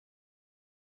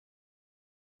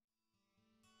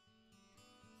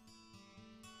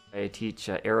I teach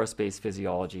aerospace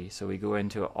physiology, so we go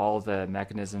into all the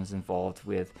mechanisms involved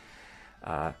with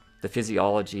the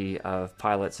physiology of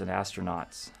pilots and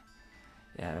astronauts.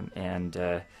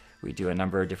 We do a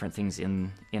number of different things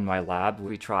in my lab.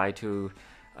 We try to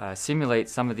simulate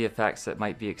some of the effects that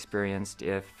might be experienced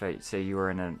if, say, you were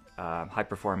in a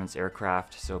high-performance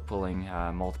aircraft, so pulling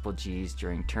multiple Gs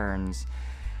during turns,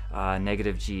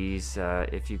 negative Gs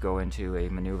if you go into a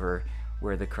maneuver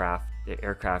where the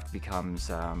aircraft becomes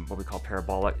what we call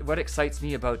parabolic. What excites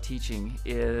me about teaching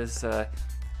is the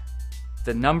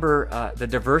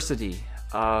diversity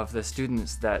of the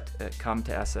students that come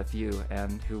to SFU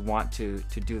and who want to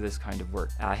do this kind of work.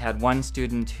 I had one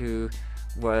student who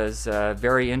was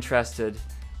very interested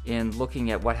in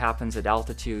looking at what happens at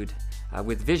altitude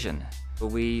with vision.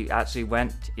 We actually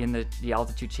went in the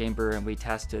altitude chamber and we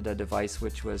tested a device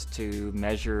which was to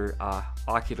measure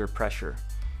ocular pressure.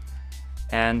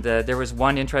 And there was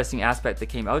one interesting aspect that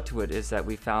came out to it, is that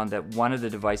we found that one of the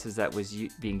devices that was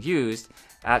being used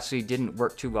actually didn't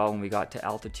work too well when we got to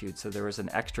altitude. So there was an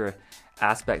extra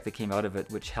aspect that came out of it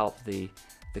which helped the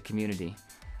community.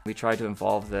 We try to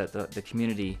involve the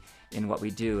community in what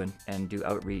we do and do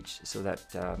outreach so that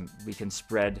we can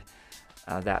spread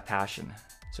that passion.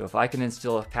 So if I can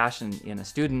instill a passion in a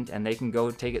student and they can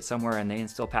go take it somewhere and they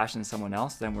instill passion in someone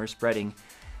else, then we're spreading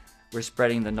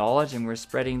the knowledge, and we're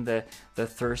spreading the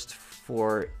thirst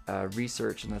for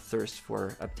research and the thirst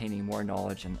for obtaining more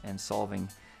knowledge and solving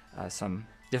some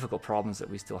difficult problems that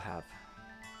we still have.